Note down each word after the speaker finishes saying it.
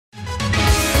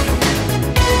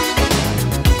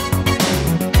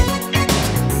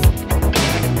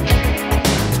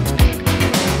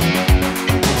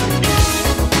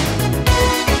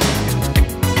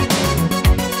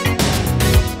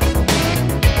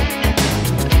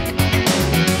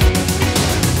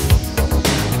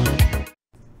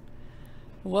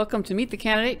Welcome to Meet the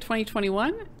Candidate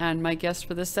 2021, and my guest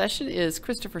for this session is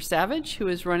Christopher Savage, who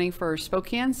is running for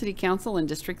Spokane City Council in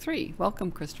District 3.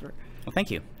 Welcome, Christopher. Well,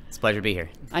 thank you. It's a pleasure to be here.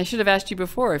 I should have asked you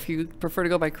before if you prefer to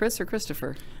go by Chris or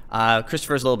Christopher.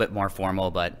 Christopher's a little bit more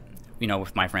formal, but you know,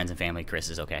 with my friends and family, Chris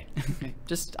is okay. Okay.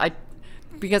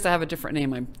 Because I have a different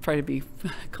name, I try to be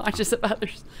conscious of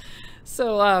others.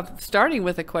 So, starting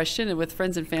with a question with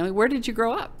friends and family, where did you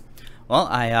grow up? Well,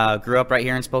 I grew up right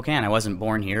here in Spokane. I wasn't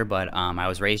born here, but I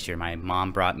was raised here. My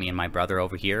mom brought me and my brother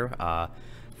over here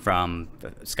from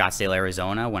Scottsdale,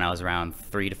 Arizona when I was around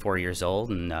 3 to 4 years old,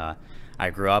 and I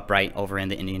grew up right over in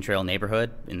the Indian Trail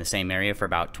neighborhood in the same area for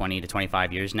about 20 to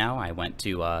 25 years now. I went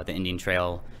to the Indian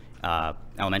Trail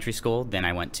elementary school, then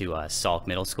I went to Salk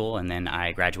Middle School, and then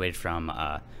I graduated from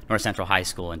North Central High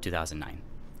School in 2009.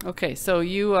 Okay, so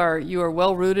you are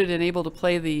well rooted and able to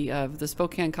play the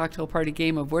Spokane cocktail party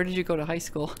game of where did you go to high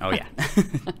school? Oh yeah.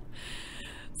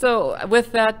 So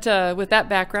with that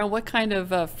background, what kind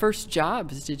of first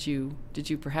jobs did you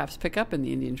perhaps pick up in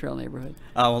the Indian Trail neighborhood?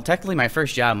 Well, technically, my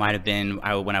first job might have been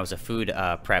when I was a food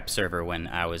prep server. When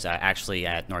I was actually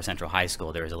at North Central High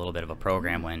School, there was a little bit of a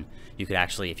program when you could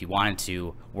actually, if you wanted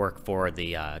to, work for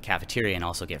the cafeteria and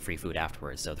also get free food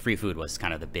afterwards. So the free food was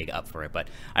kind of the big up for it. But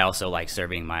I also liked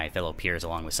serving my fellow peers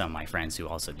along with some of my friends who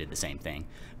also did the same thing.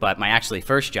 But my actually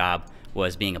first job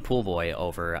was being a pool boy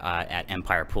over at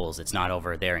Empire Pools. It's not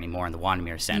over there anymore in the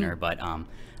Wandermere Center, but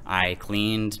I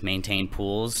cleaned, maintained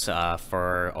pools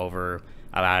for over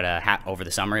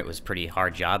the summer. It was a pretty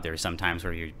hard job. There were some times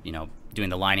where you're doing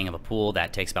the lining of a pool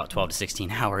that takes about 12 to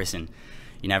 16 hours, and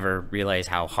you never realize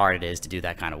how hard it is to do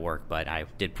that kind of work. But I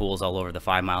did pools all over the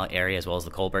 5 Mile area as well as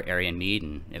the Colbert area in Meade,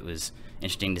 and it was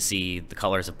interesting to see the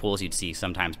colors of pools. You'd see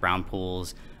sometimes brown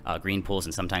pools, green pools,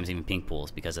 and sometimes even pink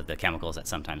pools because of the chemicals that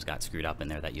sometimes got screwed up in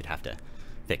there that you'd have to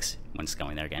fix once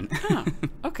going there again. Oh,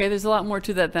 okay, there's a lot more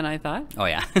to that than I thought. Oh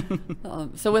yeah.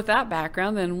 So with that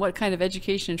background, then what kind of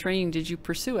education and training did you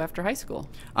pursue after high school?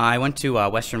 I went to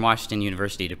Western Washington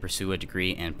University to pursue a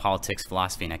degree in politics,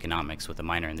 philosophy, and economics with a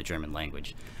minor in the German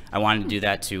language. I wanted to do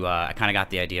that to, I kind of got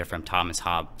the idea from Thomas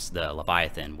Hobbes' The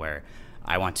Leviathan, where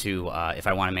I want to, if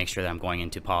I want to make sure that I'm going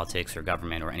into politics or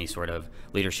government or any sort of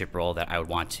leadership role, that I would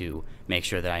want to make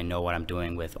sure that I know what I'm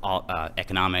doing with all,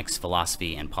 economics,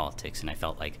 philosophy, and politics. And I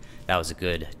felt like that was a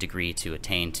good degree to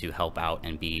attain to help out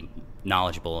and be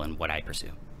knowledgeable in what I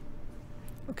pursue.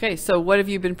 Okay, so what have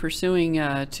you been pursuing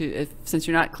since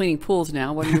you're not cleaning pools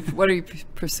now? What are you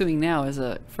pursuing now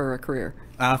for a career?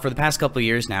 For the past couple of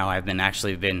years now, I've been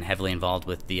heavily involved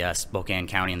with the Spokane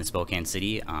County and the Spokane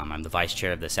City. I'm the vice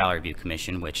chair of the Salary Review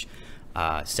Commission, which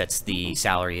sets the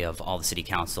salary of all the city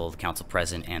council, the council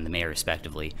president, and the mayor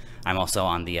respectively. I'm also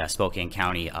on the Spokane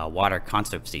County Water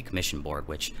Conservancy Commission Board,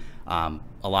 which a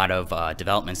lot of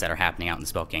developments that are happening out in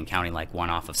Spokane County, like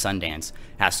one off of Sundance,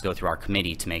 has to go through our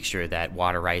committee to make sure that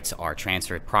water rights are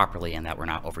transferred properly and that we're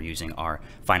not overusing our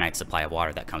finite supply of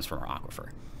water that comes from our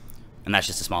aquifer. And that's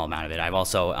just a small amount of it. I've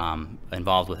also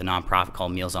involved with a nonprofit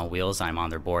called Meals on Wheels. I'm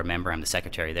on their board member. I'm the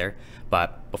secretary there.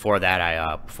 But before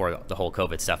that, before the whole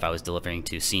COVID stuff, I was delivering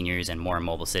to seniors and more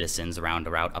mobile citizens around the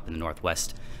route up in the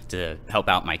Northwest to help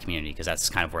out my community, because that's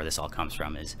kind of where this all comes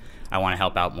from. Is I want to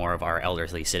help out more of our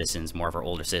elderly citizens, more of our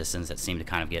older citizens that seem to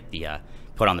kind of get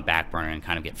put on the back burner and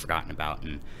kind of get forgotten about.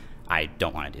 And I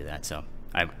don't want to do that. So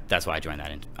that's why I joined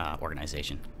that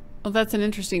organization. Well, that's an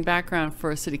interesting background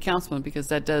for a city councilman, because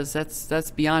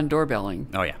that's beyond doorbelling.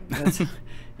 Oh yeah.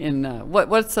 Is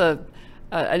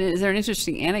there an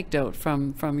interesting anecdote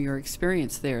from your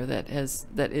experience there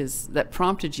that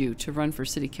prompted you to run for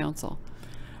city council?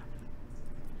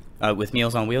 With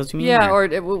Meals on Wheels, you mean? Yeah, or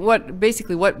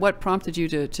what prompted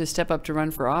you to step up to run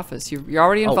for office? You're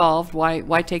already involved.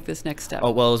 Why take this next step?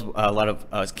 Oh, well,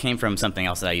 it came from something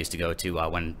else that I used to go to.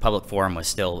 When Public Forum was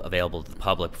still available to the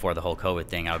public before the whole COVID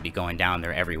thing, I would be going down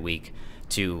there every week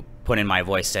to put in my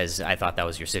voice, as I thought that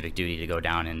was your civic duty, to go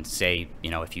down and say,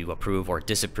 if you approve or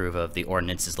disapprove of the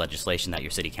ordinances, legislation that your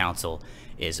city council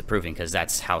is approving, because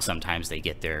that's how sometimes they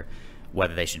get their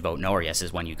whether they should vote no or yes,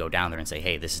 is when you go down there and say,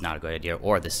 hey, this is not a good idea,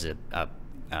 or this is a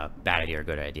bad idea or a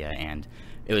good idea. And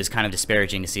it was kind of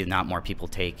disparaging to see not more people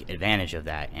take advantage of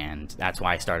that. And that's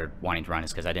why I started wanting to run,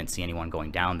 is because I didn't see anyone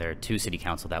going down there to city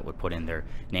council that would put in their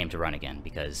name to run again.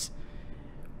 Because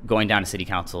going down to city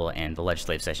council and the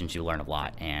legislative sessions, you learn a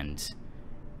lot, and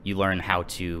you learn how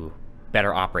to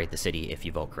better operate the city if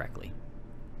you vote correctly.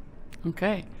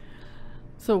 Okay.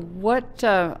 So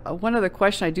one other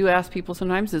question I do ask people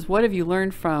sometimes is, what have you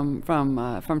learned from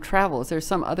travel? Is there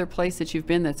some other place that you've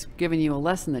been that's given you a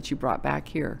lesson that you brought back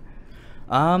here?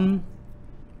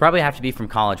 Probably have to be from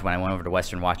college when I went over to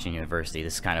Western Washington University.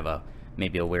 This is kind of a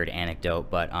maybe a weird anecdote,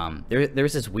 but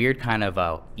there's this weird kind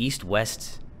of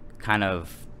east-west kind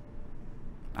of,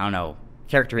 I don't know,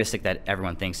 characteristic that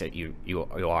everyone thinks that you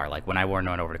are. Like when I went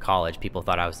over to college, people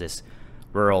thought I was this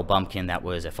rural bumpkin that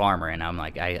was a farmer, and I'm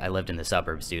like, I lived in the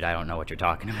suburbs, dude. I don't know what you're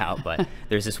talking about. But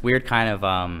there's this weird kind of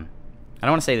I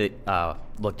don't want to say that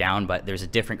look down, but there's a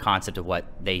different concept of what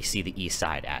they see the east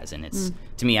side as, and it's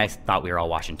to me, I thought we were all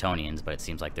Washingtonians, but it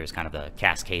seems like there's kind of a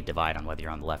cascade divide on whether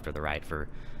you're on the left or the right for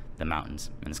the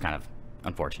mountains, and it's kind of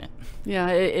unfortunate. Yeah,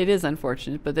 it is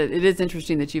unfortunate, but it is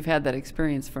interesting that you've had that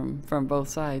experience from both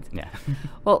sides. Yeah.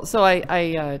 Well, so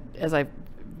I as I've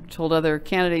told other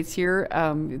candidates here,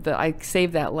 that I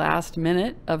saved that last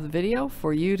minute of the video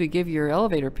for you to give your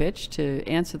elevator pitch to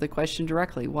answer the question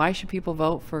directly. Why should people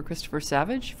vote for Christopher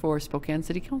Savage for Spokane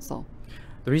City Council?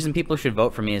 The reason people should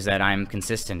vote for me is that I'm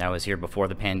consistent. I was here before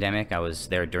the pandemic. I was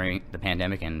there during the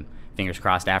pandemic, and fingers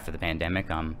crossed after the pandemic.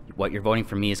 What you're voting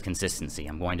for me is consistency.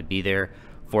 I'm going to be there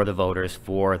for the voters,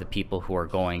 for the people who are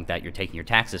going, that you're taking your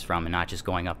taxes from, and not just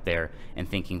going up there and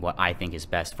thinking what I think is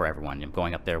best for everyone. I'm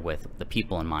going up there with the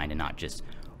people in mind and not just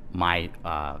my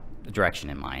direction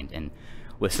in mind. And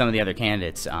with some of the other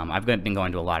candidates, I've been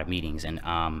going to a lot of meetings, and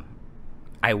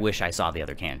I wish I saw the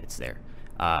other candidates there.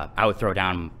 I would throw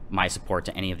down my support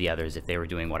to any of the others if they were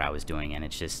doing what I was doing, and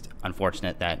it's just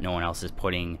unfortunate that no one else is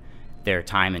putting their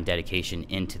time and dedication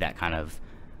into that kind of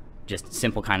just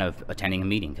simple kind of attending a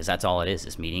meeting, because that's all it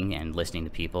is meeting and listening to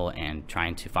people and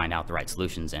trying to find out the right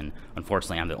solutions. And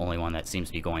unfortunately, I'm the only one that seems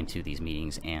to be going to these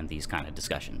meetings and these kind of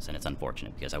discussions, and it's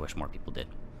unfortunate because I wish more people did.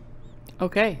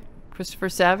 Okay, Christopher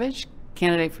Savage,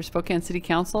 candidate for Spokane City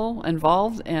Council,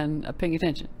 involved and paying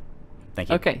attention. Thank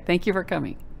you. Okay, thank you for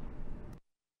coming.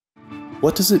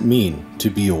 What does it mean to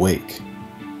be awake?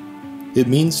 It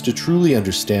means to truly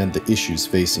understand the issues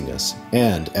facing us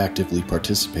and actively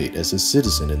participate as a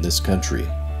citizen in this country.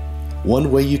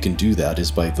 One way you can do that is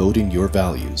by voting your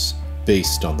values,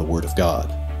 based on the Word of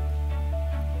God.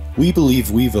 We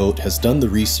believe We Vote has done the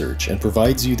research and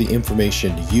provides you the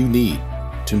information you need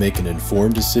to make an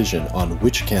informed decision on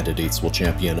which candidates will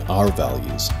champion our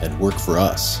values and work for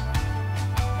us.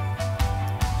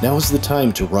 Now is the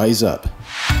time to rise up,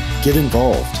 get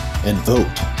involved, and vote.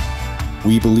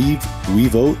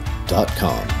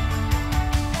 WeBelieveWeVote.com.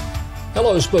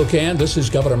 Hello, Spokane. This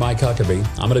is Governor Mike Huckabee.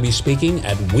 I'm going to be speaking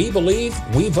at We Believe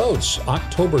We Vote's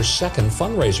October 2nd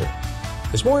fundraiser.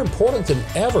 It's more important than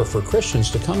ever for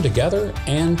Christians to come together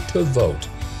and to vote.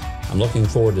 I'm looking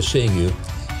forward to seeing you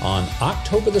on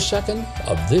October the 2nd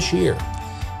of this year.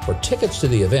 For tickets to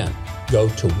the event, go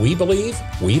to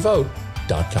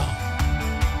WeBelieveWeVote.com.